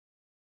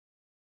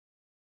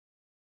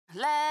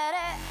Let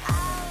it out.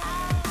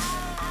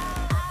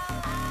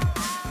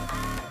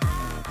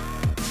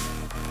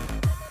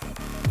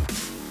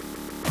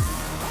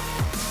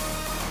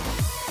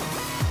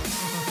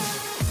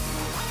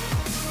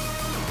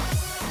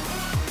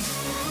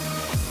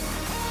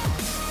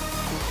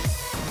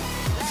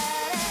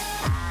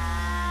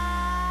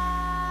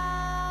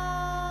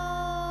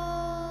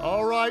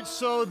 All right,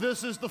 so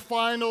this is the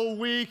final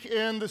week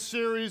in the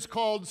series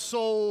called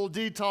Soul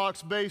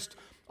Detox, based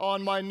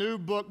on my new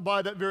book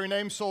by that very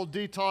name, Soul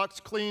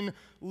Detox, Clean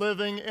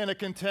Living in a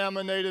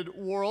Contaminated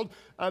World.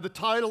 The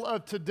title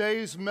of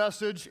today's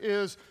message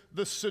is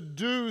The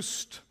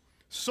Seduced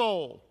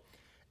Soul.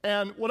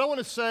 And what I want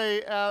to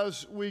say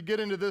as we get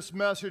into this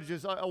message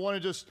is I want to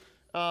just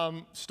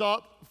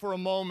stop for a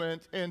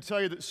moment and tell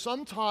you that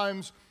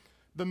sometimes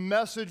the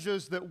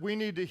messages that we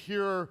need to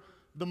hear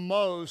the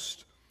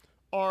most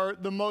are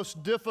the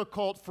most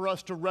difficult for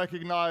us to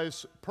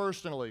recognize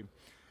personally.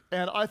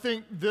 And I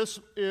think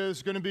this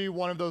is going to be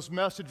one of those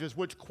messages,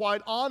 which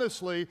quite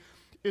honestly,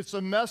 it's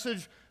a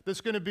message that's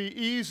going to be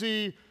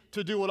easy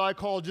to do what I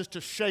call just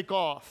to shake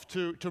off,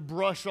 to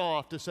brush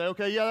off, to say,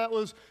 okay, yeah, that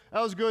was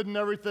good and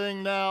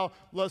everything, now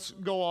let's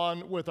go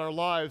on with our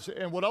lives.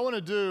 And what I want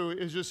to do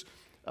is just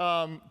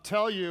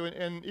tell you,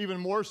 and even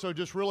more so,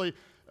 just really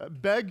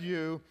beg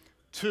you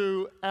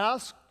to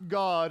ask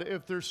God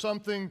if there's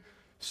something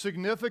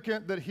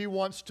significant that He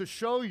wants to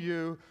show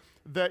you,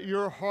 that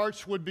your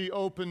hearts would be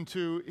open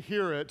to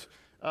hear it.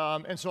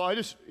 And so I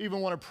just even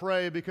want to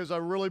pray, because I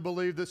really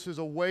believe this is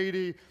a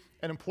weighty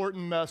and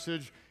important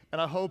message, and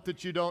I hope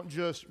that you don't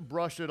just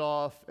brush it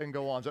off and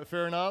go on. Is that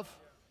fair enough?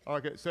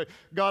 Okay, so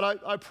God,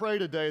 I pray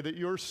today that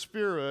your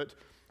Spirit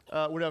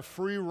would have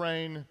free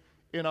reign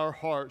in our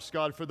hearts.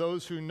 God, for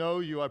those who know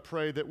you, I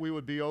pray that we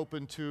would be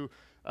open to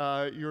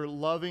your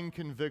loving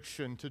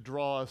conviction to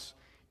draw us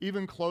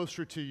even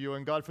closer to you.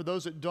 And God, for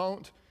those that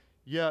don't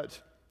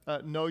yet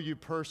know you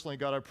personally,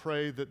 God, I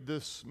pray that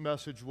this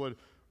message would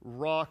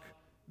rock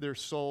their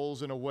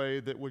souls in a way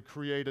that would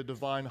create a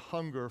divine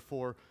hunger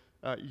for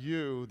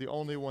you, the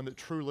only one that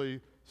truly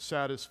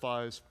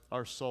satisfies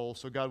our soul.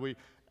 So God, we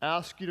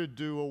ask you to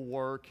do a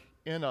work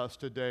in us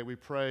today. We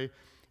pray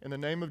in the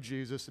name of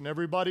Jesus. And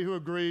everybody who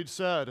agreed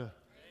said, amen.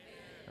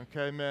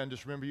 Okay, amen.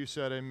 Just remember you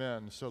said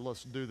amen. So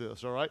let's do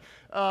this, all right?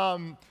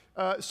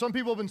 Some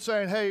people have been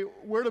saying, hey,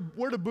 where do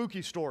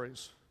Buki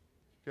stories?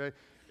 Okay.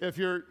 If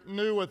you're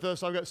new with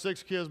us, I've got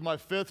 6 kids. My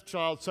 5th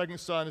child, second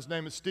son, his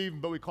name is Stephen,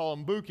 but we call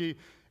him Buki,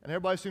 and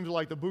everybody seems to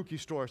like the Buki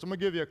story. So I'm going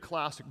to give you a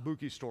classic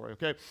Buki story,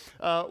 okay?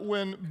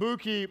 When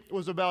Buki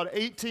was about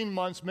 18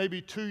 months, maybe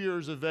 2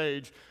 years of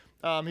age,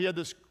 he had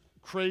this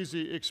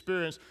crazy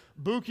experience.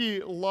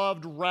 Buki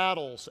loved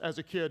rattles as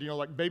a kid,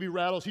 like baby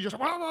rattles. He just,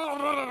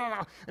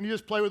 and he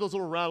just played with those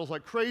little rattles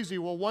like crazy.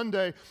 Well, one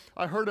day,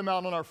 I heard him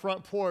out on our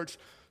front porch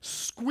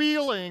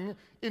squealing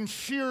in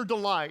sheer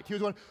delight. He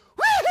was going,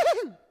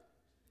 woo!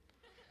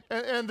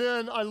 And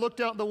then I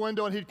looked out the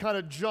window, and he'd kind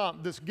of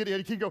jump, this giddy,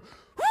 he'd go,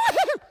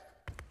 woo!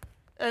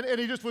 And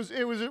he just was,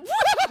 it was,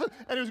 woo!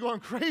 And he was going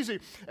crazy.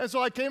 And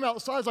so I came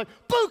outside, I was like,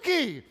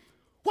 Buki,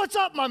 what's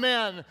up, my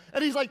man?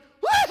 And he's like,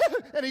 woo!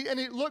 And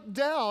he looked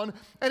down,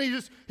 and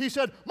he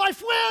said, my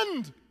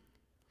friend!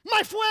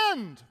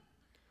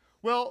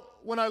 Well,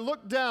 when I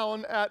looked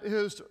down at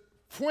his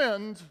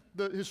friend,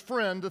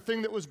 the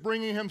thing that was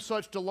bringing him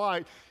such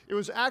delight, it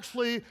was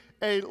actually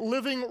a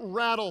living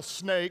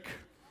rattlesnake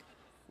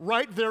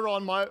right there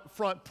on my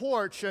front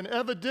porch, and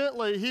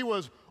evidently he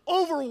was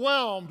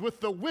overwhelmed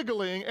with the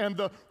wiggling and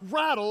the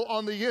rattle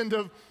on the end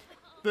of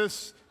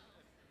this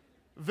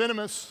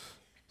venomous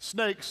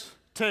snake's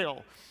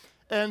tail.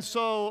 And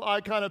so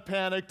I kind of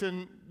panicked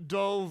and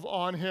dove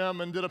on him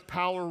and did a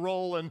power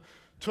roll and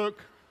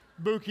took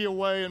Buki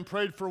away and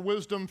prayed for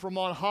wisdom from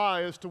on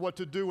high as to what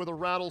to do with a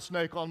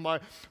rattlesnake on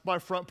my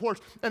front porch.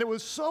 And it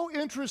was so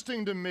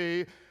interesting to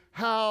me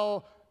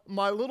how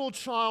my little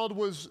child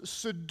was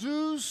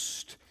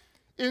seduced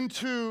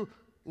into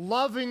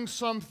loving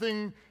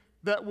something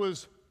that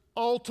was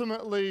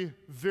ultimately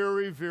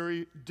very,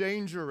 very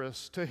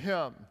dangerous to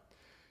him.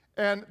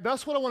 And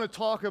that's what I want to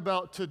talk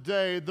about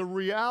today, the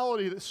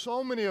reality that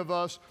so many of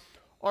us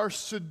are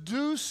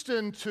seduced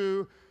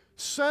into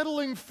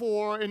settling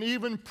for and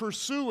even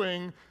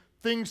pursuing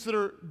things that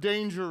are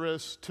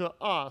dangerous to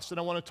us. And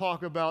I want to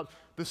talk about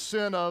the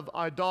sin of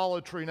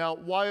idolatry. Now,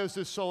 why is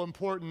this so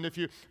important? If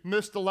you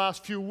missed the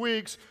last few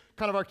weeks,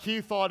 kind of our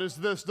key thought is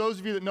this. Those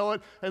of you that know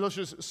it, hey, let's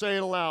just say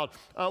it aloud.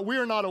 We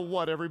are not a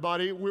what,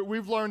 everybody?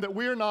 We've learned that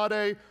we are not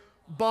a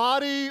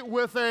body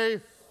with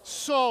a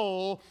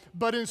soul,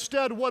 but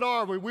instead, what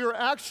are we? We are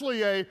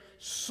actually a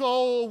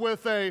soul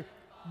with a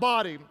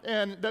body.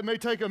 And that may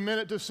take a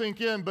minute to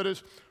sink in, but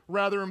it's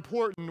rather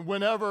important.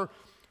 Whenever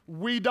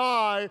we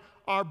die,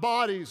 our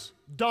bodies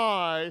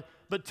die,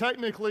 but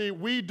technically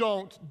we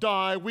don't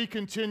die, we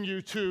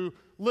continue to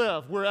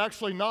live. We're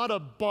actually not a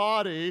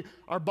body.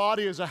 Our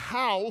body is a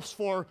house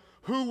for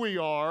who we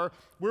are.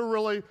 We're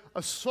really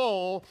a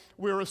soul.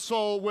 We're a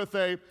soul with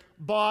a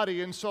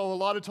body. And so a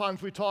lot of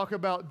times we talk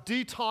about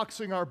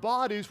detoxing our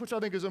bodies, which I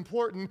think is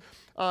important.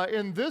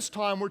 In this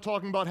time, we're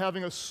talking about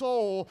having a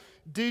soul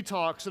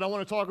detox. And I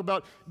want to talk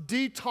about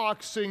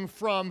detoxing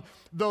from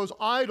those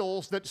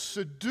idols that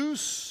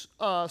seduce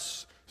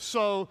us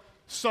so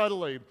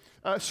subtly.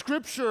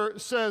 Scripture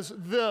says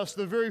this,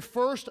 the very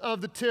first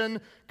of the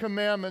 10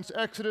 commandments,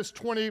 Exodus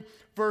 20,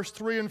 verse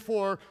 3 and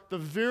 4, the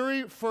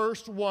very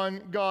first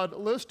one God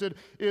listed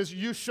is,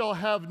 you shall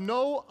have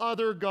no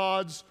other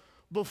gods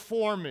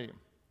before me.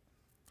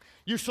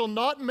 You shall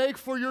not make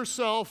for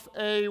yourself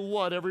a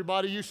what,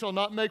 everybody? You shall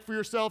not make for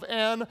yourself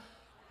an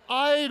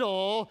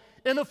idol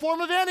in the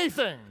form of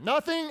anything,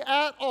 nothing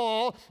at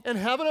all in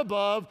heaven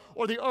above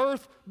or the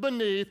earth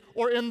beneath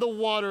or in the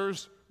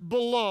waters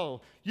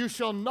below. You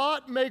shall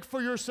not make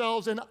for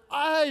yourselves an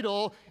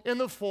idol in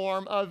the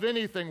form of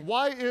anything.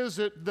 Why is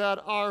it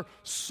that our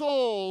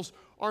souls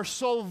are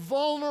so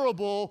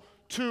vulnerable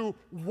to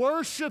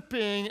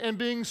worshiping and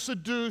being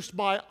seduced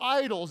by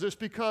idols? It's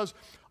because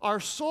our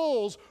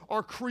souls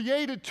are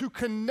created to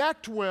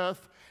connect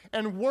with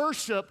and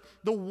worship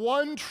the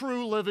one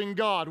true living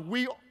God.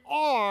 We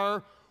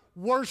are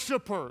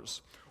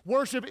worshipers.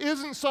 Worship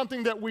isn't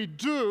something that we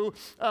do.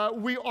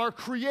 We are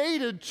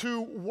created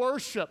to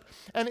worship.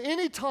 And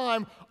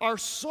anytime our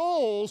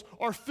souls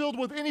are filled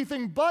with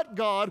anything but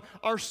God,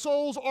 our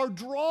souls are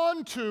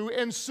drawn to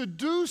and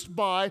seduced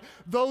by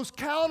those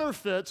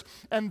counterfeits.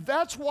 And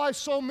that's why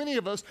so many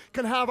of us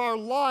can have our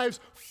lives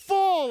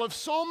full of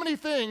so many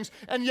things,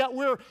 and yet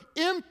we're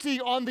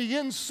empty on the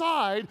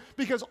inside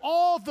because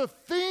all the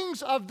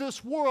things of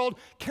this world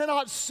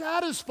cannot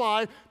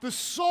satisfy the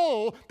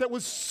soul that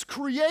was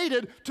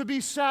created to be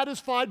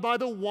satisfied by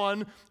the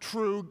one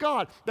true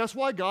God. That's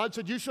why God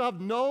said, you shall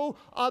have no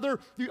other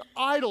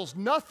idols,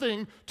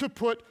 nothing to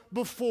put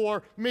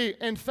before me.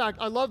 In fact,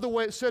 I love the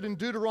way it said in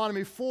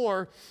Deuteronomy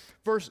 4,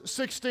 verse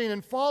 16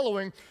 and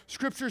following.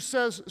 Scripture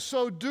says,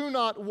 so do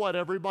not what?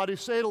 Everybody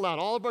say it aloud,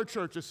 all of our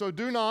churches. So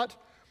do not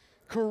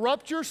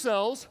corrupt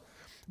yourselves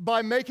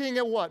by making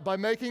a what? By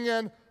making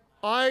an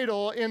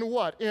idol in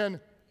what? In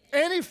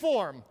any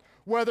form.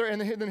 Whether, and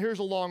then here's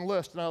a long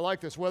list, and I like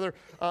this, whether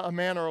a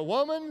man or a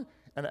woman,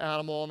 an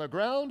animal on the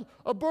ground,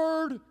 a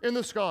bird in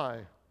the sky,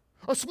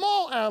 a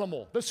small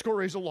animal that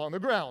scurries along the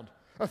ground,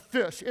 a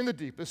fish in the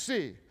deepest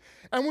sea.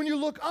 And when you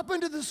look up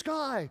into the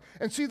sky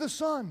and see the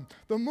sun,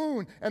 the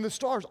moon, and the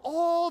stars,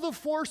 all the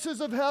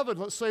forces of heaven,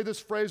 let's say this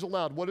phrase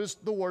aloud. What does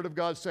the Word of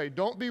God say?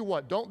 Don't be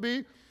what? Don't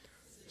be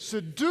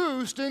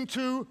seduced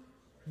into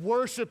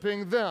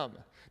worshiping them.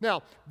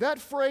 Now, that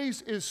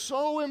phrase is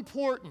so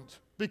important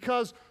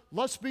because,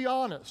 let's be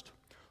honest,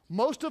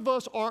 most of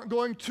us aren't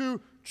going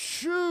to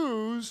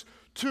choose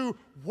to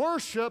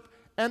worship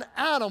an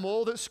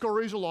animal that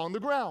scurries along the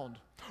ground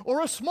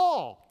or a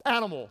small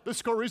animal that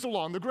scurries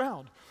along the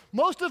ground.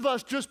 Most of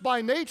us just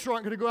by nature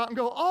aren't going to go out and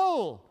go,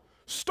 oh,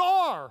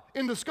 star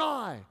in the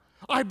sky,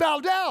 I bow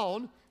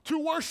down to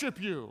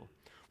worship you.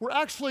 We're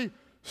actually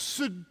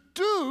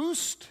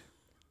seduced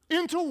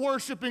into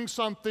worshiping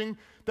something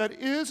that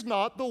is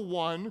not the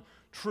one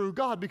true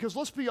God. Because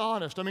let's be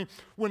honest, I mean,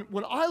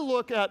 when I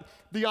look at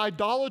the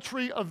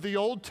idolatry of the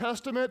Old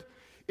Testament,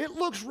 it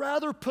looks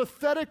rather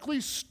pathetically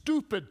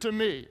stupid to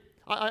me.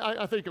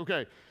 I think,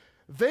 okay,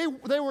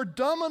 they were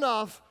dumb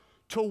enough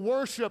to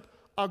worship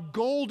a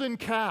golden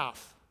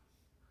calf.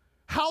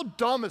 How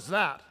dumb is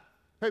that?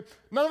 Hey,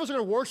 none of us are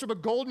going to worship a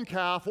golden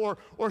calf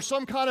or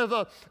some kind of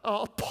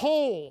a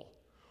pole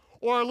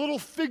or a little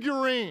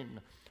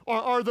figurine.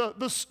 Or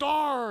the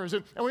stars,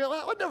 and we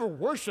would never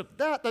worship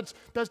that.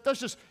 That's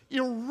just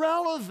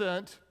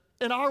irrelevant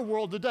in our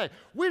world today.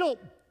 We don't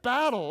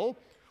battle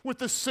with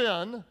the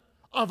sin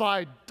of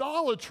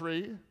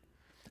idolatry,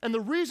 and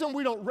the reason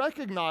we don't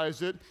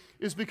recognize it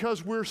is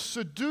because we're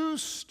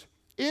seduced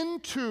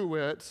into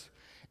it,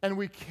 and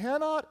we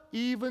cannot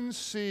even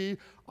see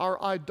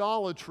our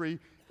idolatry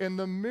in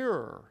the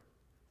mirror.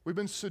 We've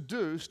been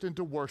seduced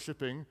into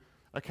worshiping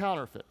a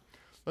counterfeit.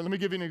 Let me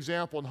give you an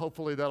example, and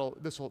hopefully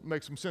this will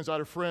make some sense. I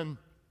had a friend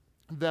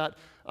that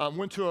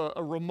went to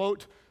a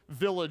remote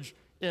village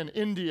in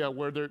India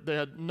where they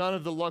had none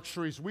of the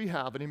luxuries we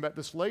have, and he met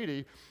this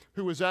lady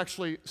who was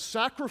actually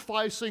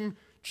sacrificing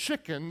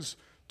chickens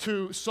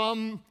to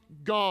some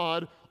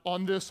god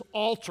on this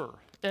altar.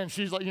 And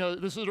she's like,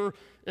 this is her,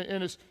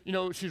 and it's,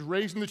 she's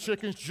raising the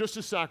chickens just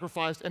as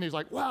sacrificed. And he's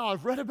like, wow,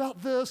 I've read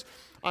about this.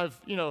 I've,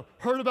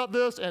 heard about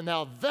this. And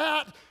now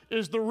that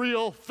is the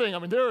real thing. I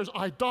mean, there is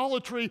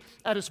idolatry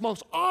at its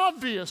most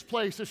obvious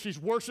place as she's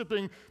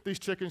worshiping these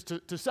chickens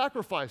to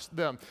sacrifice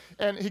them.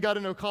 And he got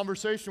into a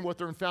conversation with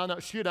her and found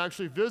out she had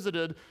actually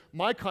visited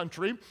my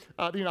country,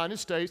 the United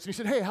States. And he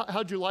said, hey,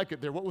 how'd you like it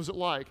there? What was it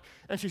like?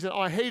 And she said, oh,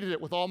 I hated it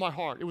with all my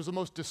heart. It was the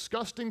most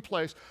disgusting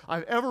place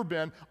I've ever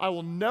been. I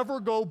will never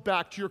go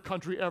back to your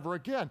country ever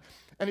again.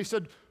 And he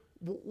said,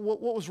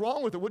 what was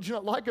wrong with it? What did you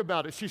not like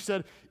about it? She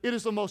said, it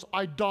is the most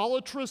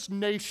idolatrous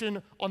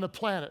nation on the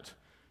planet.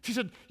 She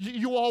said,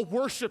 you all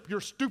worship your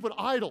stupid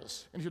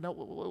idols. And he said, no,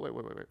 wait.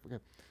 Okay.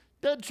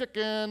 dead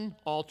chicken,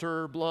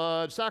 altar,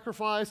 blood,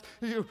 sacrifice.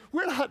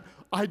 We're not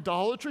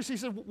idolatry. She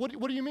said, what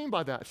do you mean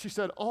by that? She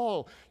said,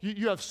 oh,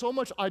 you have so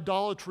much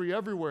idolatry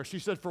everywhere. She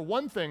said, for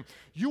one thing,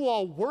 you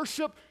all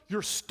worship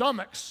your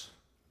stomachs.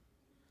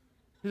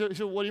 He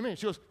said, what do you mean?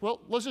 She goes,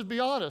 well, let's just be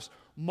honest.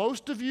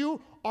 Most of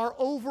you are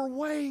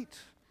overweight.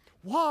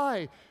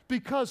 Why?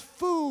 Because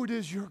food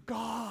is your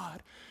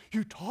God.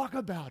 You talk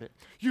about it.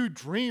 You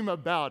dream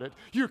about it.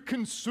 You're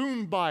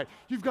consumed by it.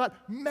 You've got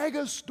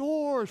mega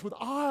stores with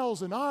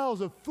aisles and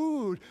aisles of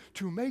food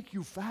to make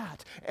you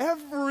fat.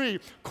 Every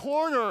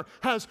corner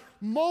has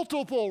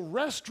multiple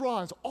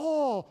restaurants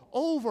all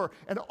over,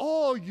 and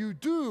all you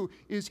do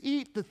is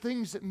eat the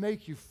things that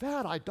make you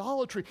fat.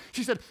 Idolatry.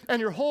 She said,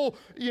 and your whole,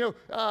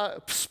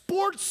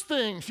 sports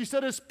thing, she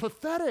said, is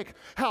pathetic.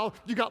 How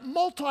you got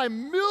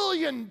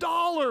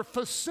multi-million-dollar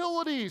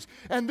facilities,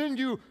 and then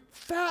you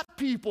fat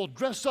people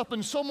dress up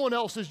in someone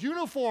else's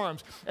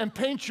uniforms and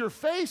paint your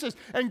faces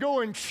and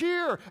go and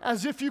cheer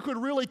as if you could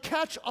really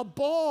catch a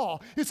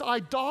ball. It's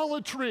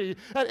idolatry.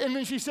 And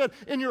then she said,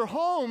 in your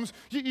homes,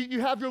 you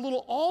have your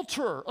little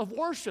altar of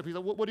worship. He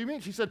said, what do you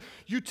mean? She said,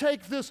 you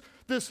take this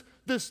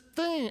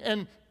thing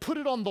and put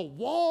it on the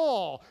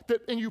wall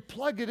and you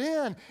plug it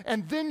in,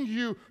 and then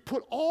you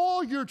put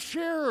all your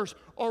chairs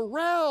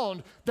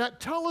around that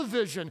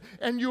television,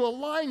 and you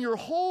align your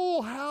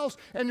whole house,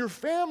 and your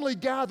family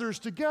gathers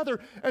together,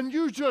 and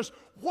you just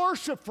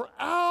worship for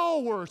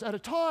hours at a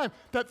time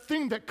that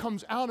thing that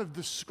comes out of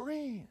the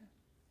screen.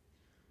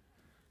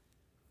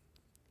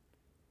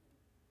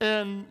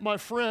 And my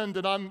friend,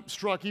 and I'm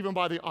struck even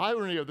by the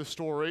irony of the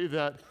story,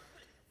 that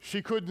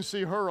she couldn't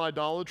see her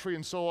idolatry,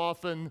 and so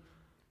often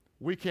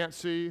we can't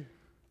see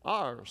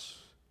ours.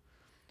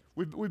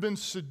 We've been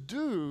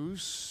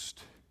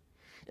seduced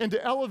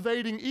into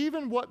elevating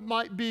even what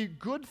might be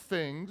good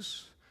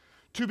things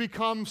to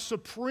become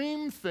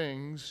supreme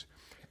things,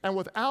 and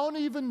without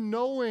even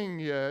knowing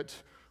it,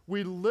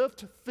 we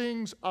lift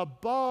things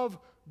above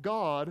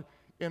God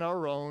in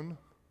our own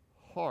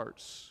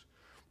hearts.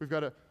 We've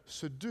got a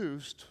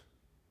seduced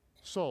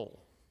soul.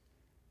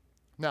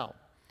 Now,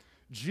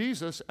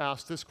 Jesus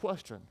asked this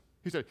question.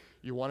 He said,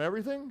 you want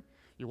everything?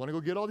 You want to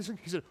go get all these things?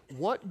 He said,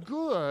 what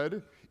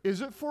good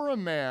is it for a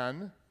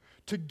man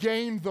to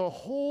gain the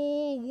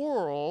whole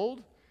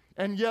world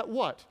and yet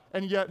what?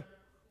 And yet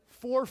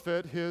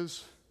forfeit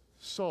his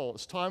soul.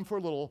 It's time for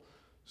a little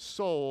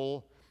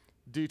soul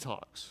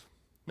detox.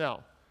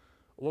 Now,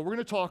 what we're going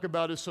to talk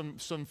about is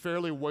some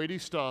fairly weighty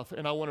stuff,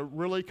 and I want to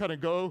really kind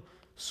of go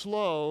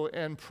slow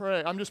and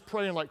pray. I'm just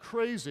praying like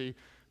crazy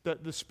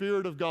that the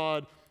Spirit of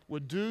God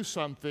would do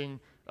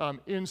something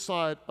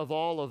inside of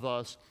all of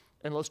us.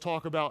 And let's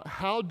talk about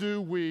how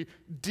do we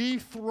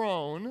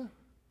dethrone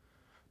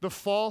the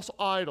false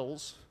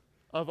idols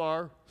of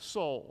our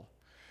soul.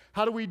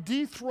 How do we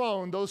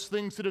dethrone those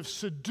things that have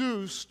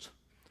seduced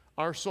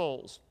our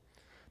souls?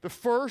 The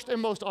first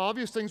and most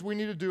obvious things we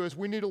need to do is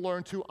we need to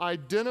learn to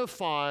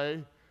identify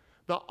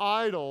the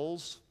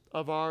idols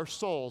of our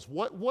souls.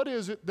 What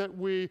is it that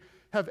we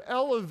have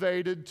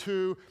elevated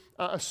to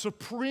a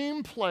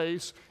supreme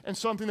place and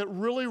something that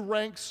really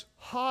ranks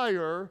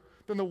higher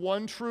than the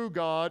one true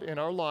God in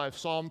our life?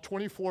 Psalm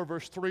 24,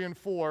 verse 3 and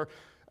 4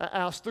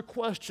 asks the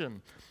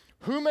question,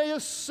 who may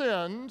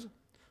ascend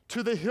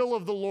to the hill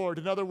of the Lord?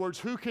 In other words,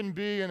 who can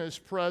be in his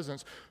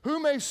presence?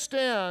 Who may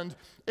stand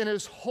in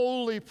his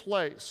holy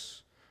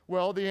place?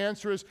 Well, the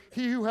answer is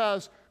he who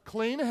has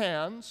clean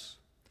hands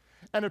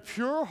and a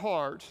pure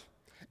heart,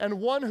 and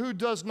one who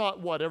does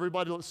not what?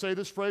 Everybody, let's say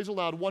this phrase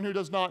aloud. One who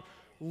does not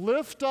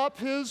lift up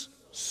his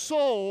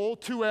soul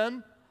to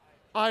an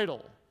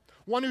idol.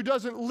 One who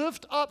doesn't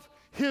lift up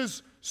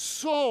his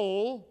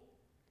soul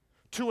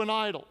to an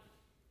idol.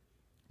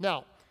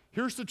 Now,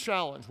 here's the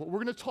challenge. What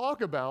we're going to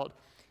talk about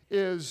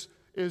is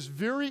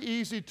very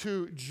easy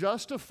to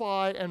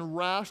justify and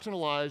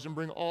rationalize and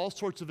bring all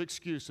sorts of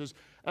excuses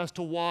as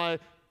to why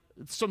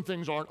some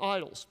things aren't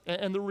idols.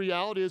 And the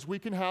reality is we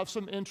can have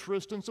some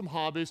interest and some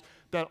hobbies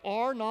that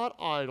are not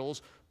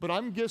idols, but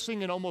I'm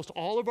guessing in almost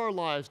all of our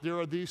lives there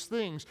are these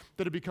things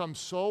that have become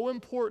so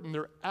important,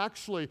 they're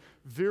actually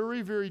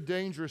very, very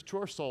dangerous to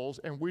our souls,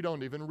 and we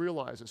don't even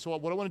realize it. So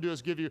what I want to do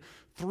is give you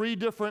three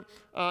different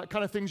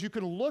kind of things you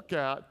can look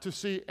at to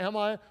see, am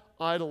I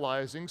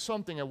idolizing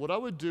something? And what I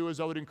would do is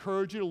I would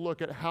encourage you to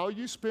look at how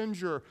you spend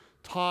your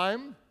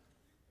time,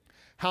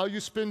 how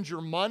you spend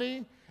your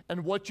money,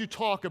 and what you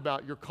talk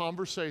about, your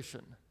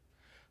conversation.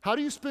 How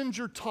do you spend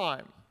your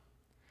time?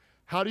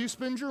 How do you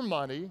spend your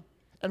money?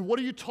 And what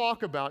do you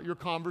talk about, your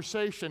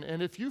conversation?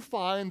 And if you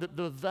find that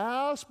the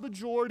vast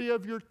majority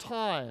of your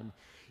time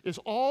is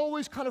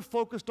always kind of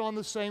focused on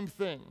the same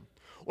thing,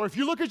 or if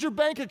you look at your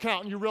bank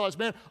account and you realize,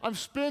 man, I'm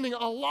spending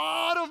a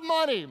lot of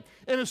money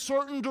in a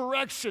certain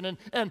direction,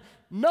 and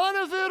none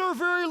of it or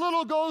very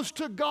little goes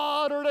to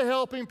God or to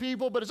helping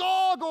people, but it's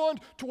all going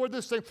toward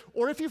this thing.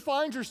 Or if you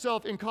find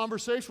yourself in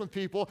conversation with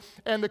people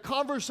and the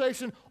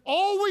conversation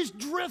always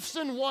drifts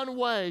in one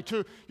way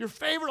to your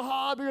favorite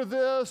hobby or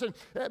this, and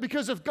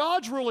because if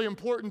God's really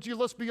important to you,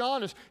 let's be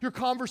honest, your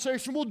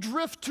conversation will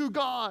drift to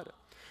God.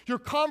 Your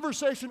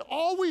conversation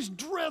always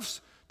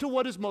drifts to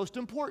what is most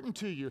important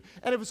to you.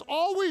 And if it's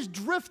always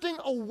drifting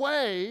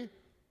away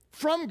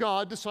from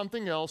God to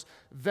something else,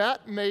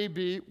 that may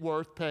be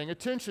worth paying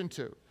attention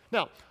to.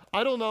 Now,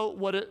 I don't know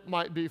what it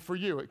might be for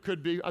you. It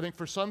could be, I think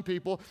for some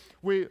people,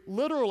 we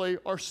literally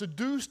are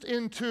seduced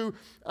into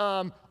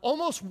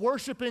almost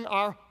worshiping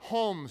our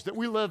homes that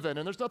we live in.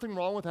 And there's nothing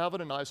wrong with having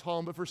a nice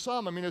home, but for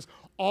some, I mean, it's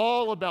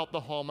all about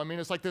the home. I mean,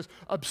 it's like this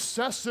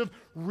obsessive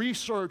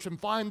research and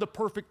find the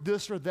perfect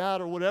this or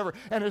that or whatever.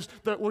 And it's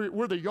that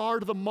we're the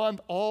yard of the month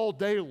all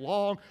day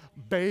long,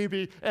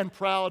 baby, and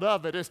proud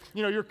of it. It's,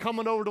 you know, you're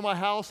coming over to my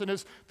house and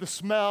it's the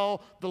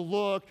smell, the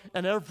look,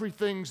 and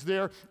everything's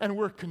there, and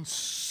we're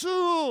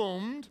consumed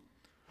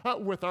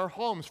with our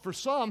homes. For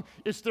some,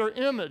 it's their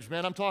image,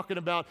 man. I'm talking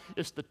about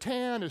it's the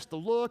tan, it's the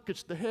look,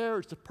 it's the hair,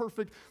 it's the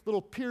perfect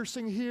little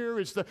piercing here,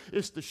 it's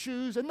the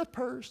shoes and the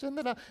purse and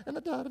the da da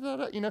da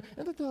da, you know,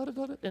 and the da da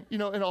da, and you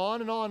know, and on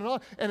and on and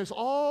on. And it's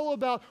all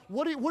about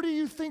what do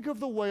you think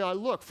of the way I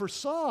look? For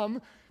some,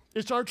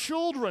 it's our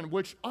children,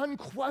 which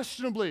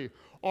unquestionably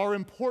are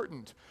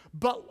important,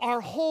 but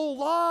our whole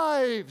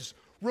lives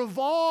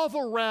revolve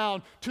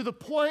around to the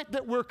point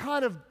that we're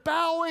kind of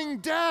bowing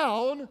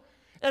down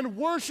and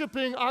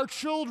worshiping our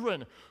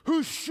children,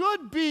 who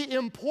should be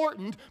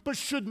important but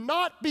should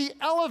not be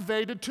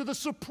elevated to the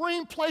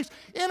supreme place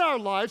in our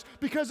lives,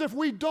 because if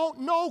we don't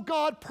know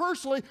God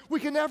personally, we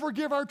can never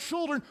give our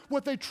children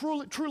what they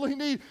truly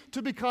need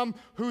to become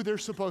who they're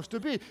supposed to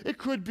be. It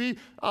could be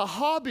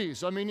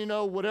hobbies. I mean, you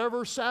know,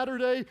 whatever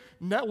Saturday,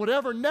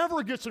 whatever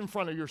never gets in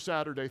front of your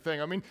Saturday thing.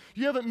 I mean,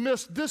 you haven't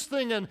missed this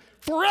thing in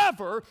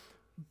forever,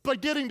 but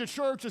getting to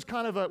church is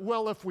kind of a,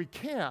 well, if we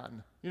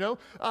can. You know,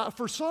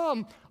 for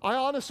some, I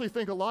honestly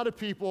think a lot of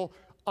people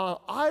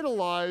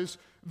idolize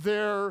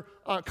their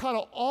kind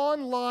of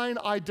online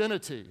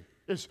identity.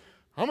 Is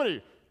how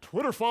many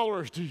Twitter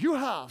followers do you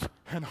have?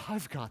 And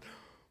I've got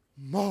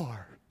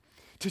more.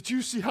 Did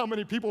you see how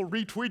many people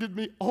retweeted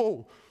me?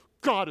 Oh,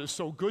 God is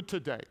so good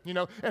today. You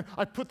know, and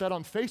I put that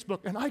on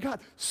Facebook and I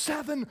got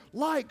 7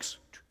 likes.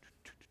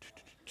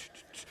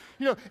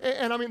 You know,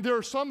 and I mean, there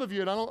are some of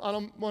you, and I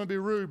don't want to be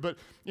rude, but,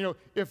 you know,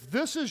 if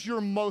this is your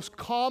most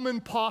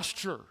common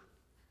posture,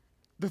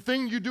 the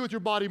thing you do with your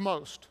body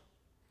most,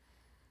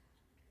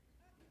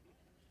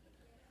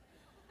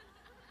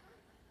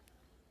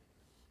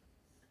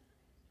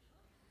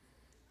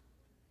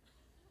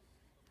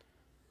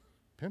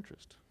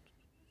 Pinterest.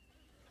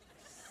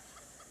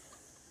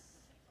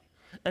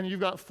 And you've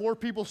got 4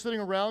 people sitting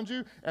around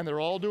you, and they're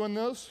all doing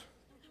this.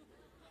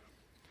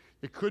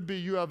 It could be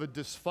you have a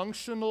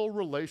dysfunctional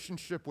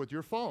relationship with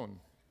your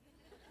phone.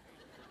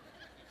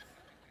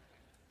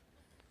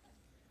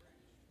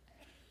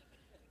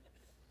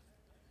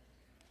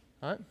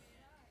 Right?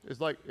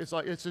 It's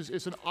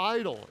an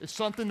idol. It's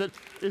something that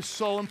is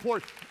so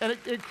important. And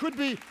it could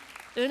be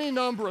any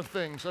number of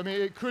things. I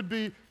mean, it could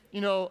be,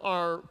 you know,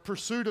 our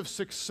pursuit of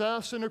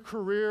success in a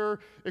career.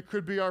 It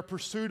could be our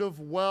pursuit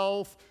of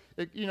wealth.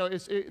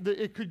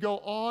 It could go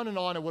on and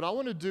on. And what I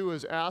want to do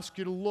is ask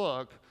you to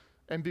look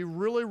and be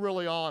really,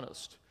 really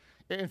honest.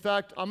 In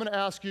fact, I'm going to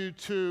ask you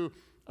to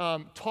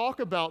talk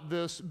about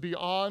this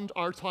beyond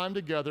our time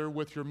together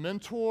with your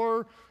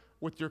mentor,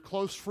 with your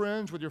close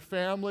friends, with your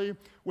family,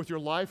 with your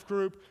life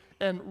group,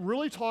 and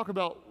really talk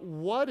about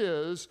what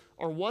is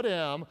or what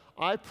am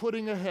I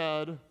putting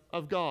ahead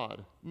of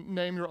God.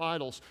 Name your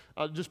idols.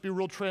 Just be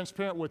real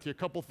transparent with you. A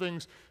couple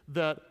things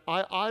that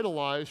I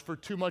idolized for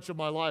too much of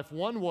my life.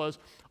 One was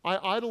I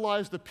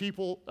idolized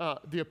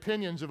the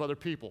opinions of other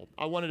people.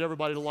 I wanted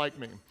everybody to like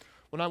me.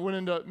 When I went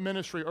into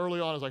ministry early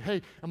on, I was like,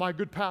 hey, am I a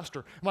good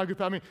pastor? Am I a good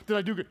pastor? I mean, did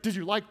I do good? Did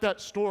you like that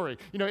story?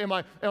 You know, am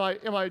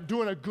I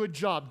doing a good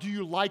job? Do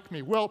you like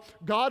me? Well,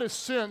 God has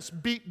since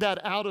beat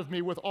that out of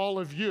me with all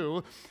of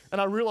you,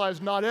 and I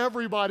realized not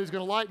everybody's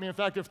going to like me. In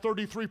fact, if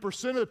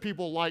 33% of the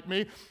people like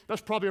me, that's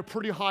probably a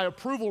pretty high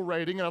approval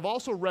rating. And I've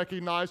also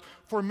recognized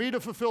for me to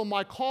fulfill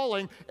my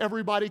calling,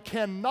 everybody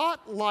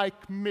cannot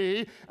like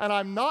me, and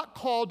I'm not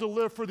called to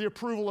live for the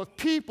approval of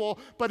people,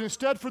 but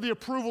instead for the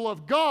approval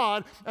of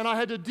God, and I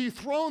had to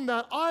dethrone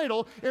that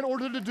idol in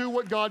order to do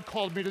what God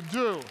called me to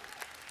do.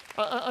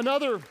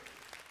 Another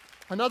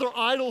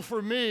idol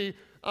for me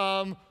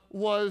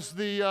was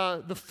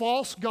the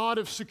false god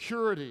of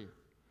security.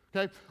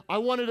 Okay, I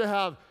wanted to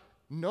have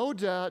no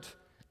debt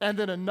and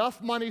then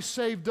enough money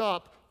saved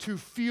up to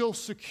feel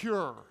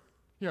secure.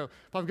 You know,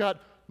 if I've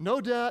got no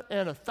debt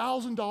and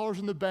 $1,000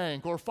 in the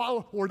bank or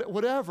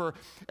whatever,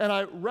 and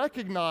I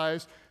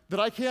recognize that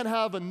I can't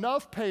have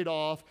enough paid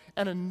off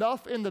and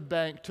enough in the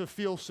bank to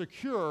feel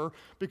secure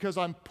because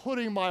I'm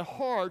putting my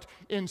heart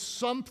in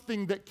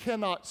something that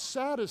cannot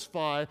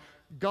satisfy.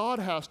 God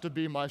has to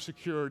be my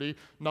security,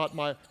 not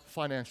my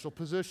financial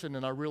position.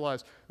 And I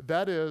realize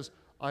that is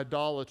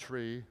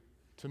idolatry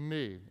to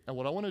me. And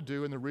what I want to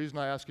do, and the reason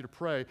I ask you to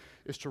pray,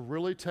 is to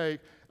really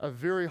take a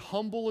very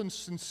humble and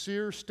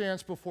sincere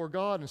stance before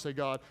God and say,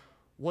 God,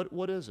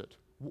 what is it?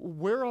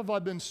 Where have I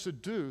been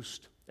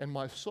seduced in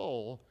my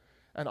soul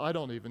and I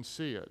don't even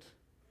see it?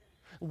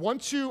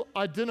 Once you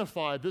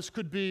identify this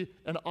could be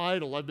an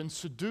idol, I've been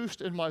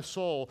seduced in my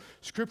soul,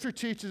 Scripture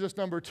teaches us,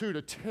 number 2,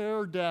 to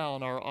tear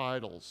down our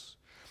idols.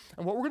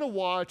 And what we're going to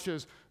watch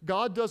is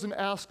God doesn't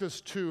ask us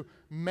to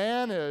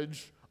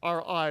manage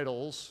our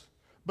idols,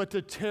 but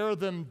to tear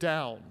them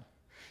down.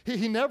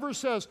 He never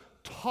says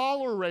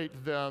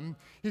tolerate them.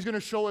 He's going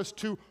to show us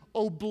to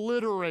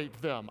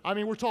obliterate them. I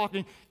mean, we're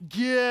talking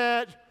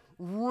get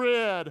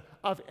rid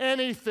of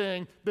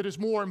anything that is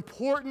more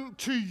important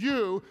to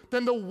you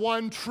than the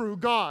one true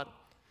God.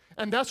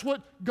 And that's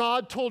what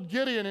God told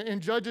Gideon in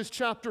Judges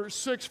chapter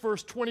 6,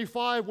 verse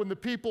 25, when the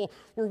people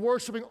were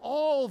worshiping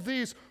all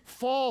these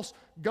false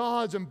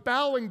gods and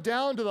bowing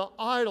down to the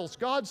idols.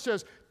 God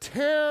says,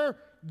 tear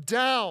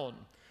down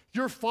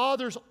your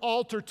father's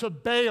altar to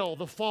Baal,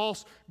 the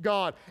false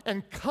god,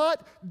 and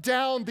cut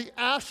down the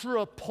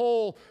Asherah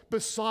pole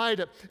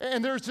beside it.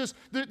 And there's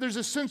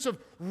a sense of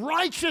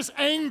righteous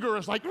anger.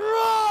 It's like,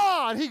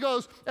 rah! And he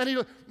goes, and he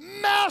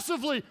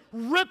massively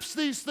rips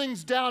these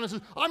things down and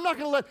says, I'm not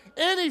going to let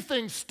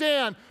anything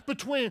stand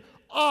between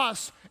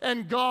us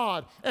and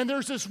God. And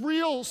there's this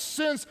real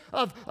sense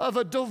of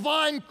a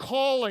divine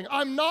calling.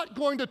 I'm not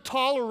going to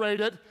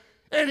tolerate it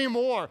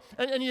anymore.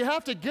 And you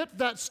have to get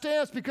that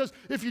stance, because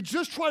if you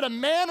just try to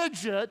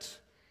manage it,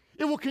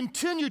 it will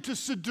continue to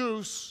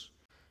seduce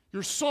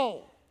your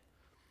soul.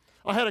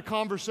 I had a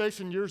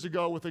conversation years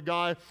ago with a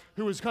guy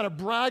who was kind of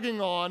bragging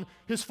on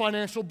his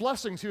financial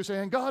blessings. He was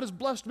saying, God has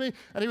blessed me,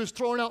 and he was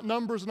throwing out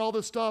numbers and all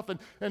this stuff,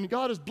 and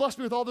God has blessed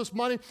me with all this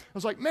money. I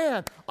was like,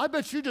 man, I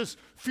bet you just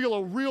feel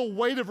a real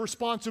weight of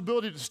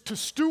responsibility to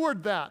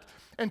steward that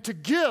and to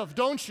give,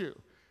 don't you?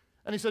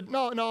 And he said,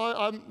 no,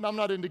 I'm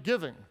not into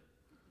giving.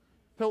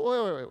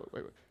 No,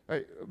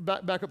 wait.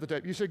 Back up the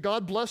tape. You said,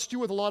 God blessed you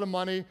with a lot of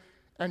money,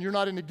 and you're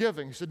not into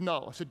giving. He said,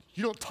 no. I said,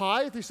 you don't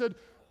tithe? He said,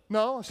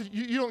 no. I said,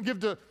 you don't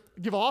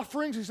give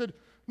offerings? He said,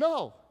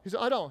 no. He said,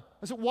 I don't.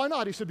 I said, why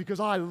not? He said, because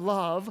I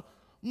love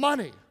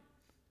money.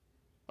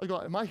 I go,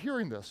 am I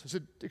hearing this? I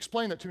said,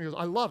 explain that to me. He goes,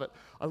 I love it.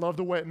 I love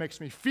the way it makes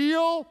me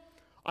feel.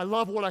 I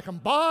love what I can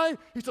buy.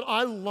 He said,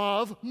 I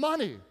love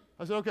money.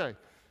 I said, okay.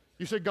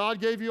 You said God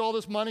gave you all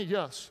this money?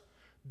 Yes.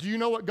 Do you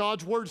know what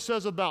God's word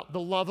says about the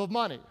love of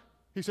money?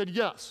 He said,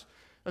 yes.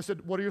 I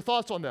said, what are your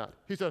thoughts on that?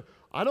 He said,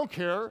 I don't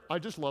care. I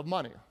just love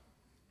money.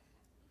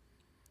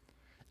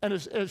 And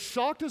as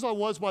shocked as I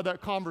was by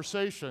that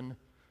conversation,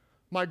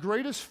 my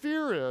greatest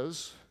fear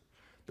is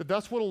that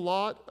that's what a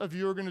lot of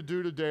you are going to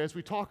do today as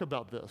we talk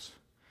about this.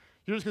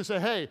 You're just going to say,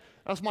 hey,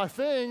 that's my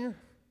thing,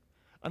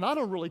 and I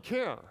don't really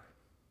care.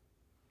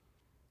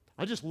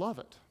 I just love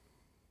it.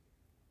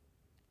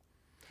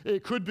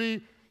 It could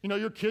be,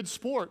 your kids'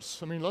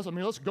 sports.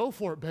 Let's go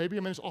for it, baby.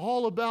 It's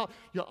all about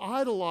you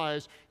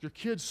idolize your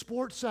kids'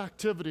 sports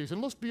activities.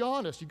 And let's be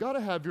honest, you got to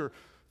have your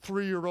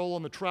 3-year-old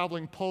on the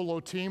traveling polo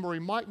team, or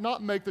he might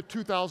not make the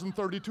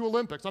 2032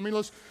 Olympics.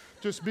 Let's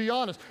just be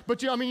honest.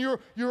 But you're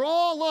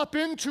all up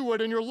into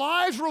it, and your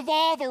lives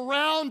revolve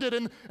around it.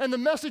 And the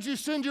message you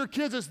send your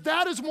kids is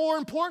that is more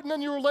important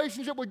than your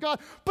relationship with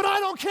God. But I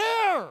don't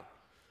care,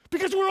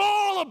 because we're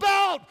all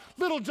about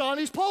little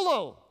Johnny's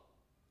polo.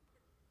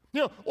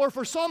 Or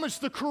for some, it's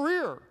the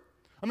career.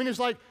 It's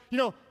like,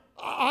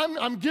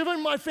 I'm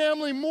giving my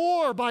family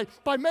more by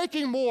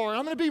making more.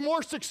 I'm going to be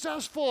more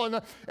successful.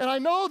 And I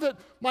know that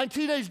my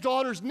teenage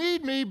daughters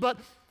need me, but,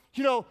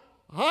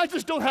 I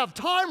just don't have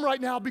time right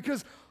now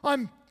because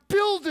I'm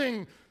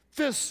building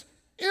this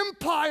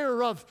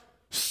empire of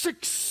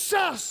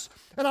success,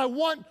 and I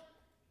want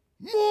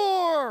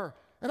more.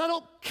 And I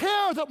don't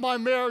care that my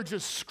marriage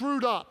is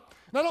screwed up.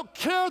 And I don't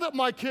care that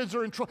my kids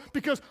are in trouble,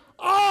 because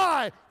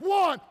I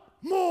want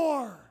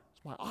more.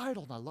 It's my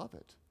idol, and I love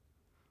it.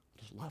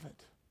 I just love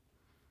it.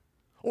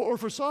 Or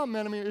for some,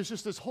 man, it's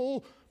just this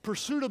whole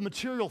pursuit of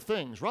material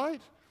things,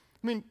 right?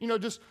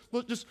 Just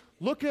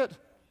look at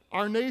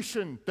our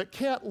nation that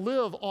can't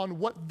live on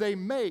what they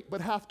make, but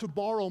have to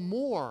borrow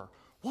more.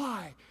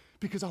 Why?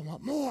 Because I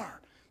want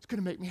more. It's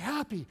going to make me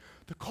happy.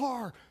 The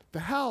car, the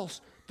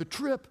house, the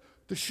trip,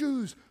 the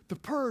shoes, the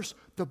purse,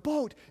 the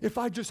boat. If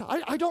I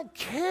don't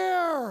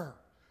care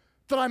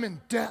that I'm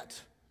in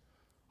debt.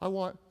 I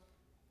want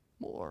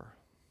more.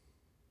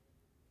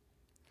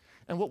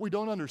 And what we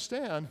don't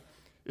understand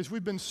is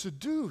we've been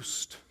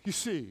seduced, you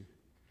see,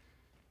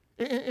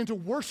 into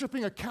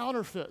worshiping a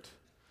counterfeit,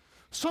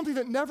 something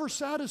that never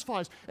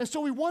satisfies. And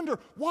so we wonder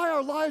why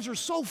our lives are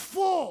so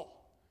full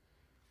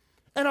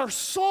and our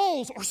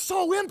souls are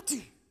so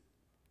empty.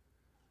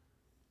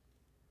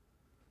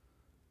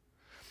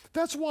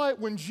 That's why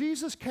when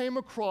Jesus came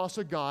across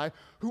a guy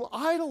who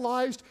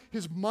idolized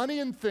his money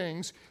and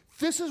things,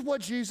 this is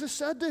what Jesus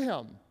said to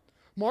him.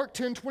 Mark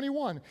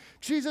 10:21.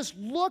 Jesus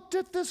looked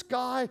at this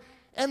guy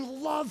and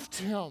loved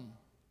him.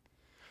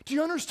 Do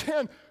you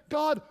understand?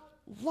 God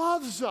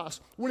loves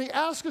us. When he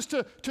asks us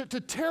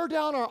to tear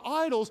down our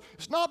idols,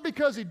 it's not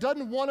because he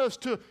doesn't want us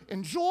to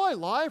enjoy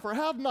life or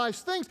have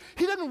nice things.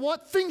 He doesn't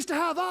want things to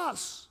have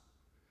us.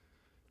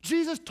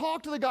 Jesus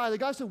talked to the guy. The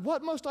guy said,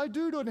 what must I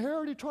do to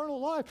inherit eternal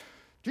life?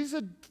 Jesus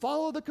said,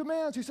 follow the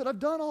commands. He said, I've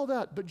done all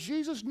that. But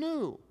Jesus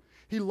knew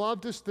He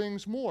loved his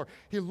things more.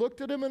 He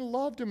looked at him and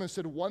loved him and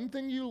said, one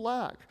thing you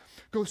lack.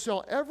 Go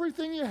sell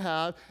everything you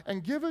have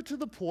and give it to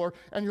the poor,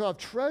 and you'll have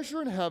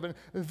treasure in heaven.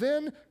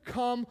 Then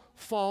come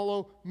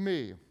follow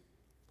me.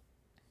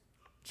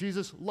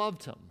 Jesus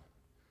loved him.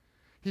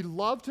 He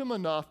loved him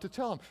enough to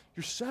tell him,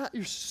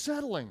 you're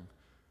settling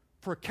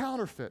for a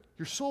counterfeit.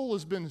 Your soul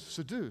has been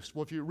seduced.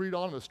 Well, if you read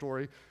on in the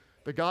story,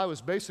 the guy was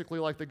basically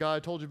like the guy I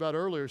told you about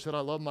earlier, said,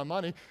 I love my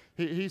money.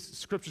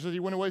 Scripture says he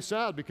went away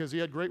sad because he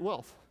had great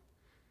wealth.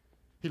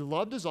 He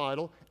loved his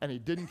idol, and he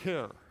didn't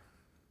care.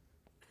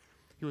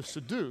 He was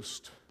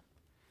seduced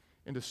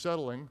into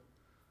settling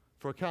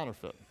for a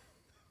counterfeit.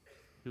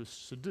 He was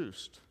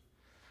seduced.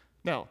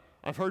 Now,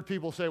 I've heard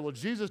people say, well,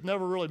 Jesus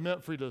never really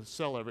meant for you to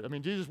sell everything. I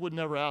mean, Jesus would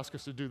never ask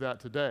us to do that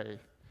today.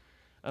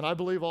 And I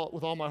believe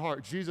with all my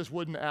heart, Jesus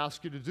wouldn't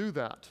ask you to do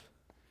that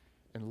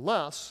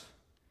unless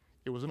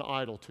it was an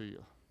idol to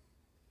you.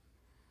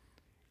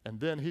 And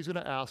then he's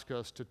going to ask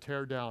us to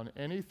tear down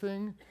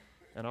anything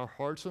in our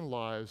hearts and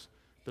lives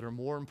that are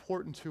more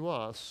important to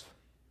us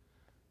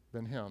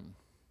than him.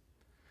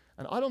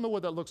 And I don't know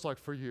what that looks like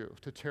for you,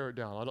 to tear it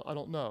down. I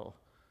don't know.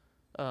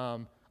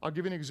 I'll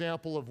give you an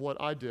example of what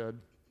I did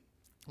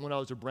when I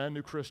was a brand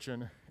new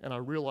Christian and I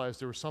realized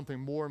there was something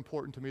more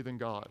important to me than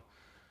God.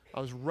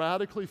 I was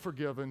radically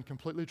forgiven,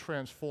 completely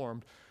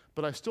transformed,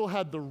 but I still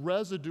had the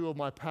residue of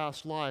my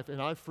past life,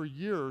 and I, for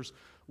years,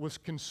 was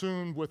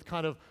consumed with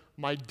kind of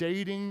my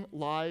dating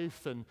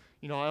life, and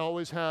I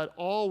always had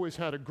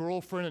a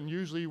girlfriend and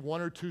usually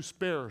one or two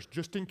spares,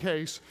 just in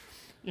case,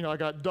 I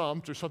got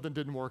dumped or something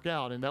didn't work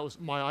out, and that was,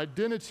 my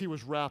identity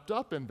was wrapped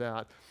up in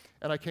that,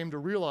 and I came to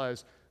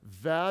realize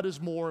that is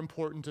more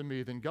important to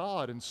me than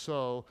God, and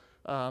so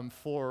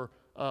for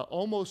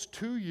almost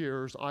 2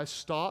 years, I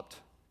stopped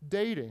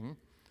dating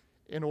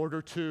in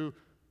order to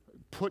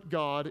put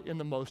God in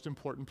the most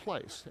important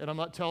place. And I'm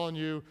not telling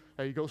you,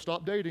 hey, go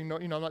stop dating. No,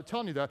 I'm not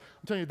telling you that.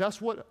 I'm telling you that's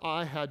what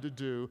I had to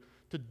do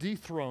to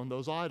dethrone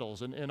those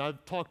idols. And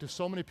I've talked to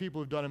so many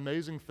people who've done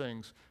amazing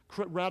things,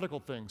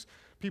 radical things.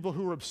 People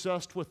who were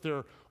obsessed with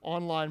their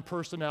online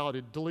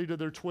personality, deleted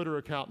their Twitter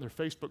account and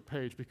their Facebook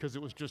page because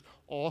it was just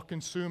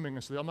all-consuming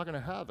and said, I'm not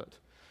going to have it.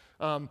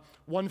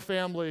 One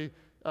family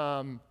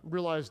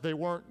realized they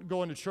weren't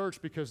going to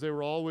church because they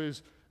were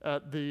always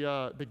at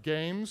the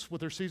games with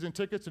their season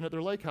tickets and at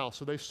their lake house.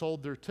 So they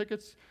sold their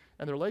tickets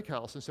and their lake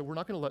house and said, we're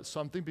not going to let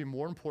something be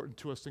more important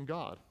to us than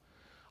God.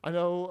 I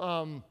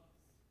know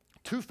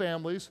two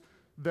families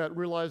that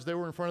realized they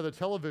were in front of the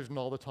television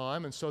all the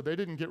time, and so they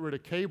didn't get rid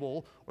of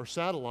cable or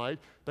satellite.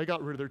 They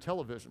got rid of their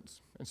televisions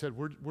and said,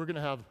 we're going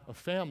to have a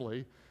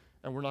family,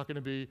 and we're not going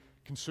to be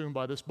consumed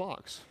by this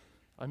box.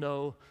 I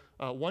know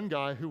one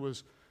guy who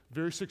was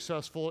very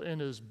successful in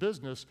his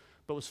business,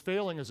 but was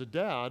failing as a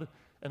dad,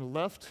 and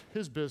left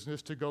his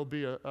business to go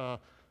be a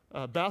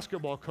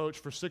basketball coach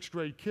for 6th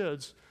grade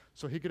kids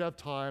so he could have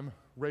time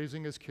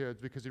raising his kids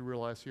because he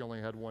realized he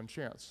only had one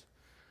chance.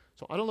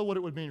 So I don't know what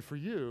it would mean for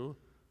you,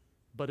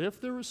 but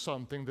if there is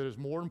something that is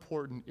more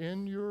important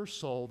in your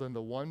soul than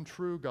the one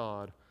true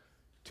God,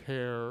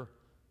 tear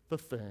the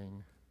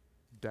thing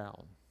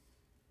down.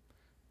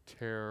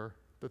 Tear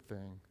the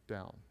thing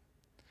down.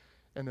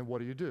 And then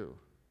what do?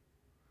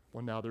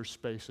 Well, now there's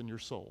space in your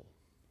soul.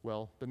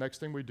 Well, the next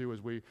thing we do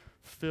is we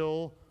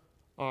fill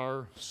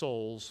our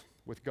souls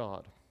with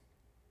God.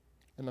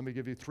 And let me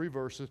give you 3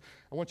 verses.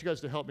 I want you guys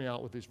to help me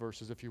out with these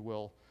verses, if you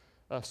will.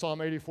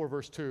 Psalm 84,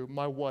 verse 2.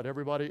 My what?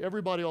 Everybody,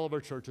 all of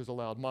our churches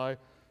aloud. My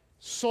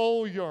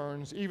soul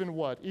yearns, even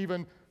what?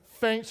 Even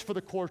faints for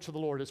the courts of the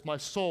Lord. It's my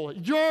soul.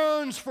 It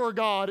yearns for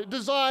God. It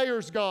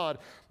desires God.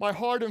 My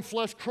heart and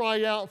flesh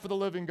cry out for the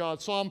living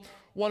God. Psalm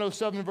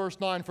 107, verse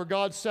 9. For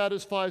God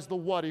satisfies the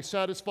what? He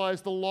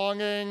satisfies the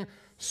longing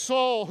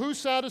soul. Who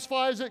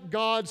satisfies it?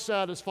 God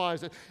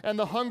satisfies it. And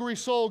the hungry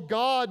soul,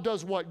 God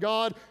does what?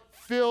 God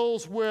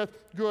fills with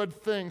good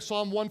things.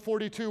 Psalm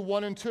 142,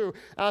 1 and 2.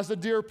 As the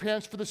deer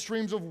pants for the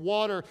streams of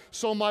water,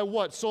 so my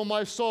what? So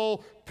my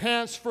soul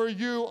pants for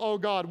you, O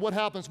God. What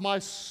happens? My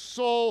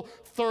soul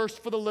thirsts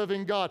for the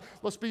living God.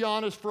 Let's be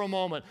honest for a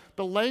moment.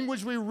 The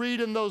language we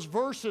read in those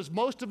verses,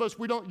 most of us,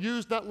 we don't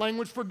use that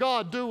language for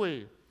God, do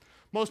we?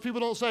 Most people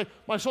don't say,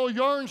 my soul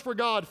yearns for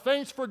God,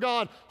 faints for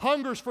God,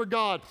 hungers for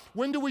God.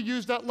 When do we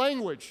use that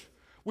language?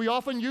 We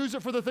often use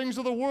it for the things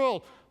of the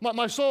world.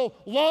 My soul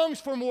longs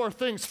for more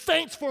things,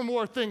 faints for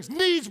more things,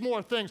 needs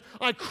more things.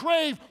 I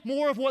crave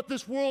more of what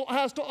this world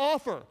has to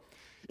offer.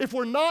 If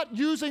we're not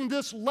using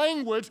this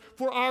language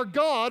for our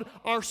God,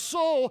 our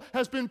soul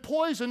has been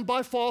poisoned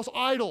by false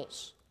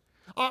idols.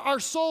 Our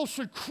soul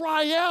should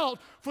cry out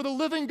for the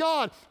living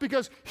God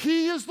because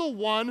He is the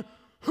one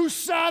who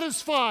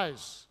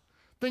satisfies.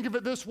 Think of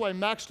it this way.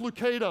 Max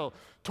Lucado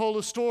told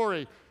a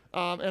story,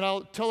 and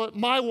I'll tell it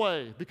my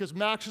way because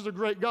Max is a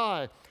great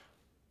guy,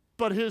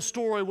 but his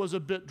story was a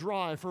bit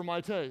dry for my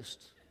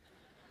taste.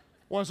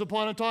 Once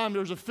upon a time,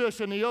 there was a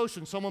fish in the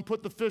ocean. Someone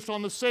put the fish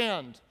on the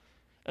sand,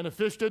 and the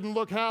fish didn't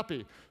look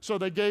happy. So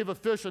they gave a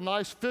fish a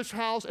nice fish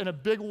house and a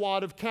big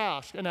wad of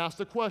cash and asked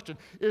the question,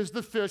 is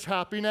the fish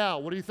happy now?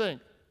 What do you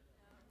think?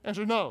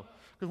 Answer, no.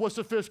 Because what's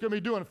the fish going to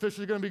be doing? The fish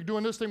is going to be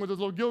doing this thing with his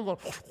little gill going,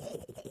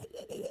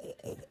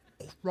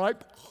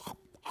 right?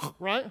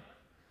 Right?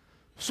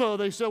 So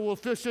they said, well,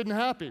 the fish isn't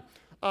happy.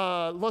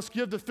 Let's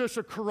give the fish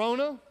a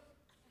Corona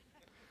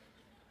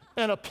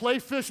and a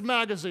Playfish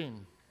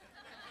magazine.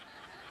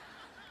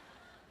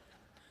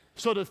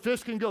 So the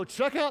fish can go,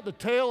 check out the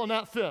tail on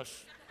that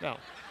fish. Now,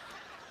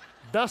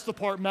 that's the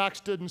part Max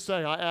didn't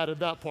say. I added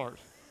that part.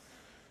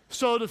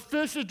 So the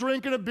fish is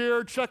drinking a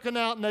beer, checking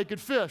out naked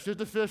fish. Is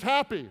the fish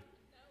happy?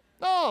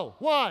 No.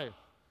 Why?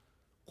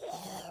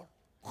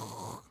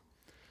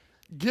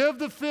 Give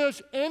the fish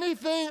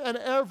anything and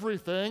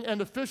everything, and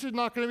the fish is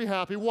not going to be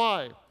happy.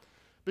 Why?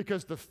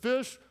 Because the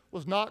fish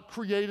was not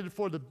created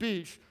for the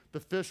beach. The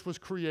fish was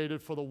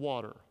created for the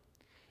water.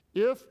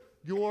 If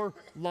your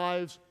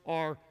lives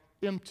are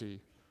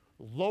empty,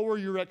 lower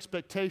your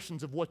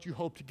expectations of what you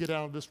hope to get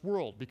out of this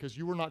world, because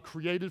you were not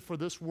created for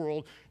this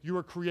world. You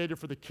were created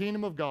for the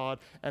kingdom of God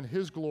and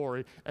His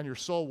glory, and your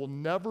soul will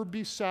never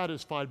be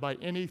satisfied by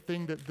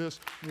anything that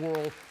this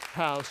world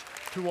has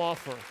to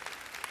offer.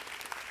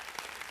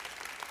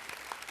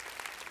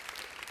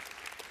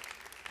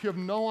 You have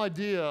no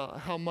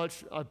idea how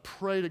much I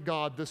pray to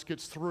God this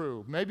gets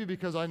through. Maybe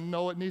because I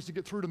know it needs to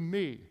get through to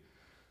me,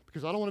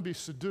 because I don't want to be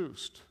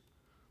seduced.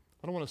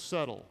 I don't want to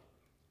settle.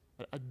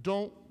 I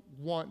don't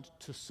want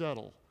to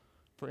settle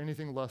for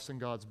anything less than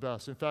God's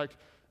best. In fact,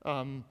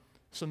 some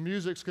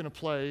music's going to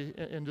play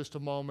in just a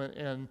moment,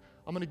 and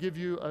I'm going to give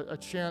you a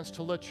chance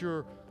to let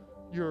your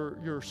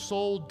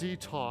soul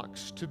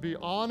detox, to be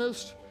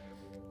honest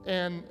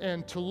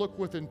and to look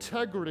with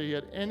integrity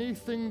at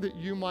anything that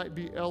you might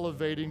be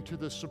elevating to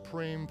the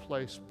supreme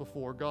place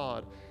before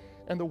God.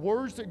 And the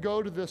words that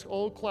go to this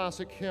old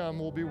classic hymn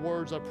will be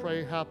words I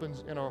pray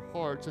happens in our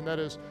hearts, and that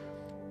is,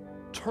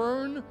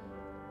 turn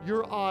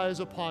your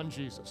eyes upon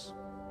Jesus.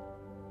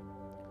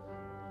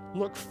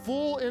 Look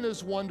full in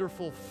His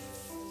wonderful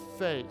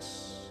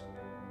face,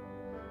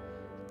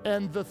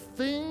 and the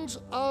things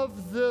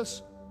of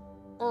this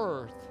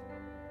earth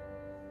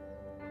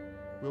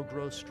will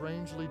grow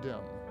strangely dim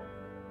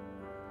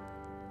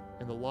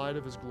in the light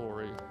of His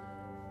glory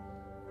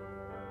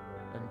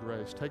and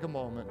grace. Take a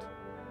moment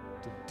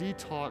to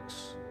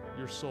detox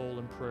your soul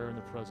in prayer in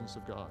the presence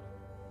of God.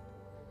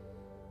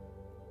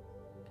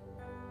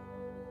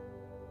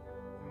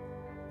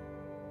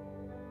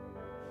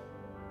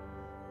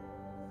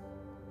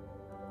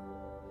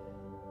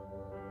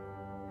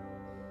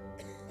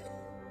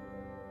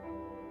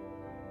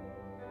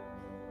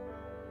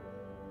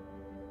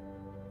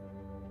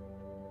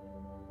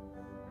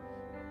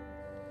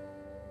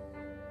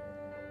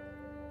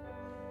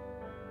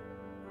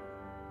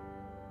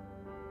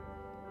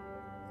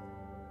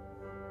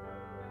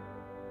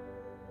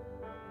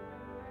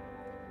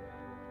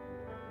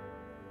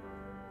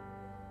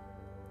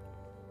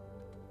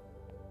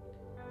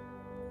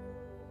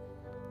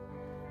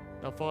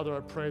 Now, Father, I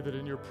pray that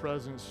in your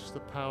presence, the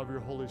power of your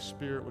Holy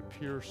Spirit would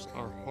pierce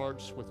our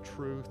hearts with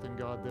truth, and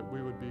God, that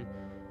we would be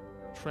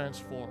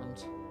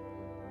transformed.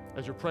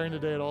 As you're praying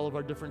today at all of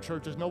our different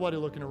churches, nobody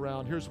looking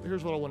around, here's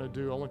what I want to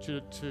do. I want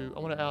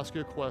to ask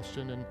you a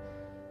question and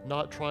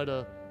not try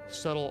to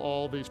settle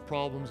all these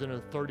problems in a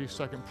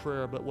 30-second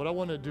prayer, but what I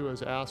want to do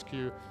is ask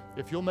you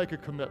if you'll make a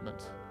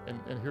commitment, and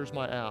here's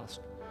my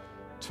ask,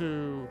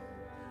 to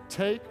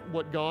take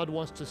what God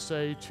wants to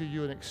say to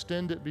you and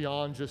extend it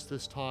beyond just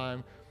this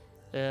time,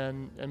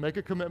 and make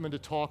a commitment to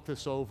talk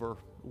this over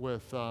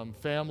with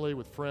family,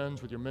 with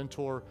friends, with your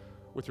mentor,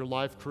 with your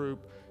life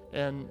group,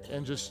 and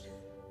just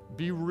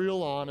be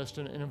real honest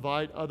and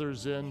invite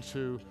others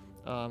into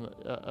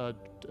a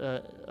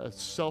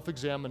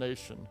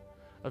self-examination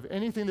of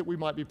anything that we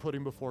might be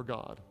putting before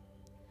God.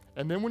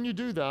 And then when you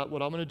do that,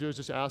 what I'm going to do is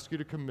just ask you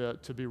to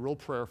commit to be real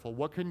prayerful.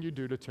 What can you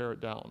do to tear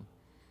it down?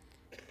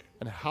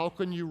 And how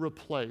can you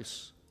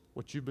replace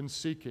what you've been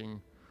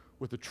seeking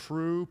with a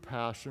true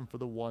passion for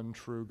the one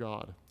true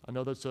God? I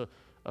know that's a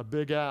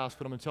big ask,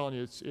 but I'm telling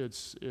you,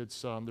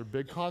 they're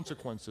big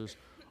consequences.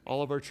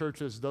 All of our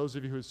churches, those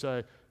of you who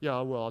say, yeah,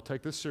 I will, I'll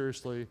take this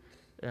seriously,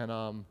 and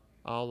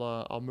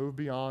I'll move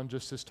beyond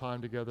just this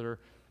time together,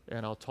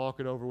 and I'll talk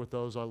it over with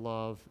those I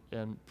love,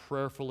 and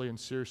prayerfully and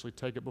seriously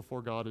take it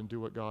before God and do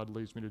what God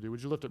leads me to do.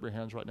 Would you lift up your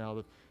hands right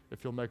now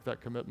if you'll make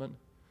that commitment?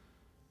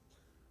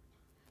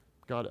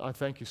 God, I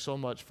thank you so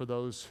much for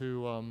those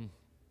who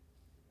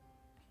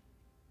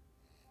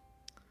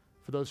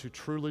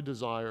truly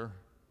desire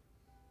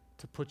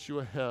to put you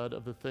ahead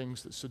of the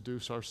things that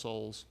seduce our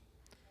souls.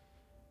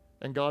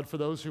 And God, for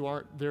those who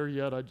aren't there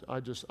yet,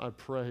 I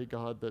pray,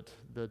 God, that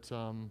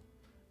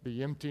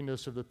the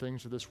emptiness of the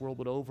things of this world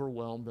would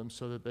overwhelm them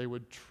so that they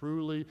would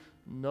truly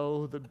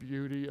know the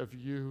beauty of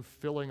you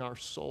filling our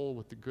soul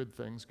with the good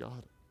things,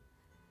 God.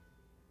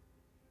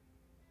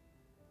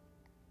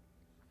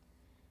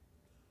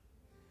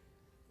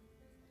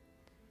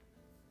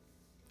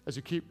 As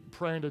you keep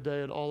praying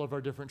today at all of our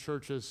different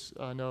churches,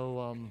 I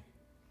know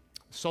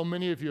so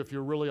many of you, if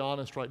you're really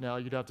honest right now,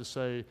 you'd have to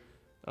say,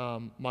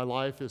 my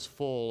life is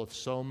full of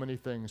so many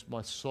things.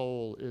 My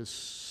soul is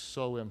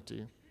so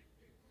empty.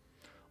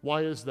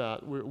 Why is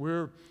that?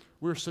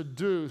 we're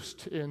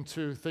seduced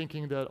into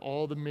thinking that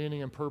all the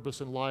meaning and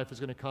purpose in life is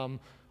going to come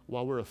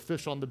while we're a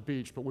fish on the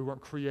beach, but we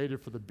weren't created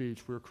for the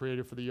beach. We were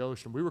created for the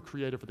ocean. We were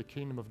created for the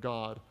kingdom of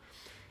God.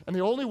 And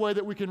the only way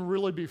that we can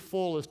really be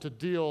full is to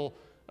deal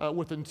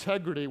with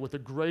integrity with the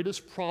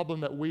greatest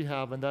problem that we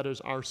have, and that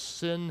is our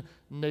sin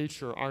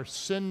nature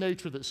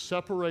that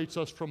separates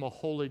us from a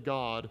holy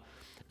God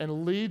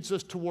and leads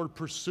us toward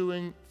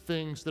pursuing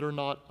things that are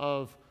not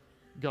of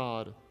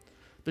God.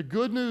 The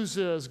good news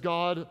is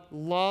God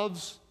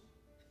loves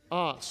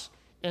us,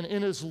 and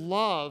in his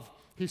love,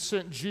 he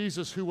sent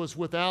Jesus, who was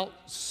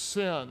without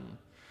sin,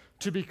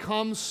 to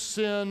become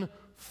sin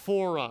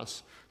for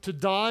us, to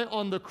die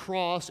on the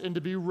cross and to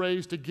be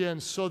raised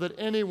again, so that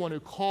anyone who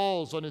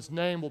calls on his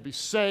name will be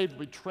saved, will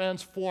be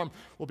transformed,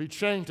 will be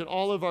changed. In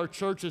all of our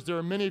churches, there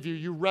are many of you,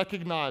 you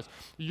recognize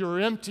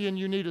you're empty and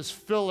you need his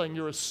filling.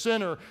 You're a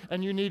sinner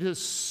and you need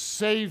his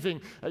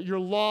saving. You're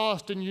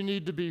lost and you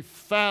need to be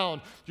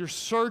found. You're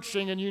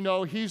searching and you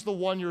know he's the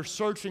one you're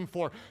searching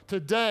for.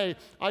 Today,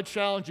 I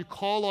challenge you,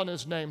 call on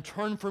his name,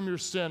 turn from your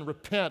sin,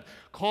 repent,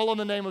 call on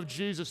the name of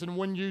Jesus, and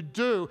when you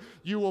do,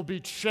 you will be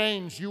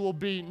changed, you will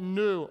be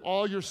new.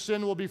 All your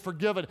sin will be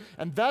forgiven.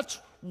 And that's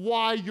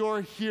why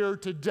you're here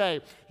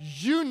today.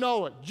 You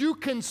know it. You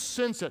can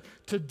sense it.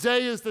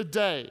 Today is the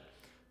day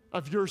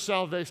of your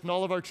salvation.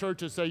 All of our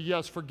churches say,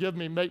 yes, forgive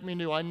me, make me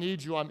new. I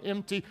need you. I'm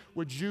empty.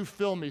 Would you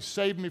fill me?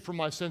 Save me from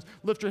my sins.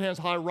 Lift your hands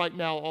high right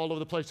now all over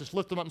the place. Just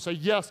lift them up and say,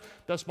 yes,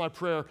 that's my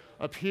prayer.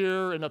 Up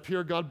here and up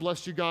here, God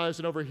bless you guys.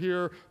 And over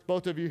here,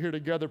 both of you here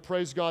together,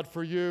 praise God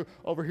for you.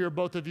 Over here,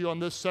 both of you on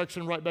this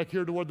section, right back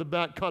here toward the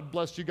back, God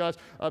bless you guys.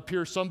 Up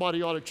here,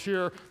 somebody ought to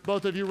cheer.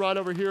 Both of you right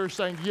over here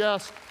saying,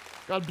 yes,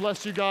 God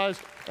bless you guys.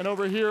 And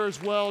over here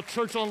as well,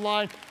 Church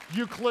Online,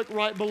 you click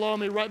right below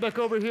me, right back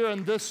over here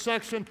in this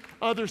section.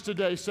 Others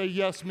today say,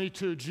 yes, me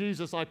too.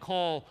 Jesus, I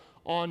call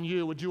on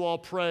you. Would you all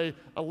pray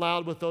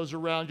aloud with those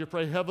around you?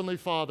 Pray, Heavenly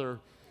Father,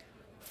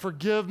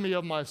 forgive me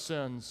of my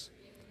sins.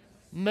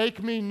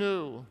 Make me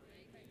new.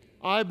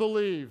 I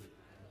believe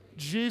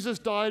Jesus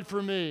died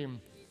for me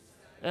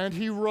and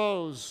he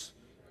rose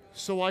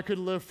so I could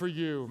live for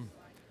you.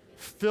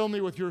 Fill me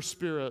with your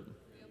Spirit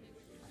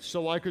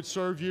so I could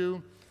serve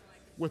you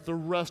with the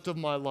rest of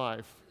my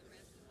life.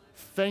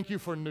 Thank you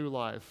for new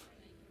life.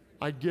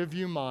 I give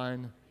you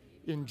mine.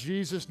 In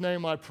Jesus'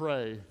 name I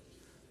pray.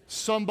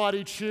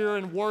 Somebody cheer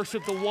and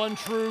worship the one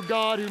true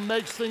God who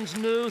makes things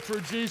new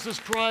through Jesus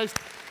Christ.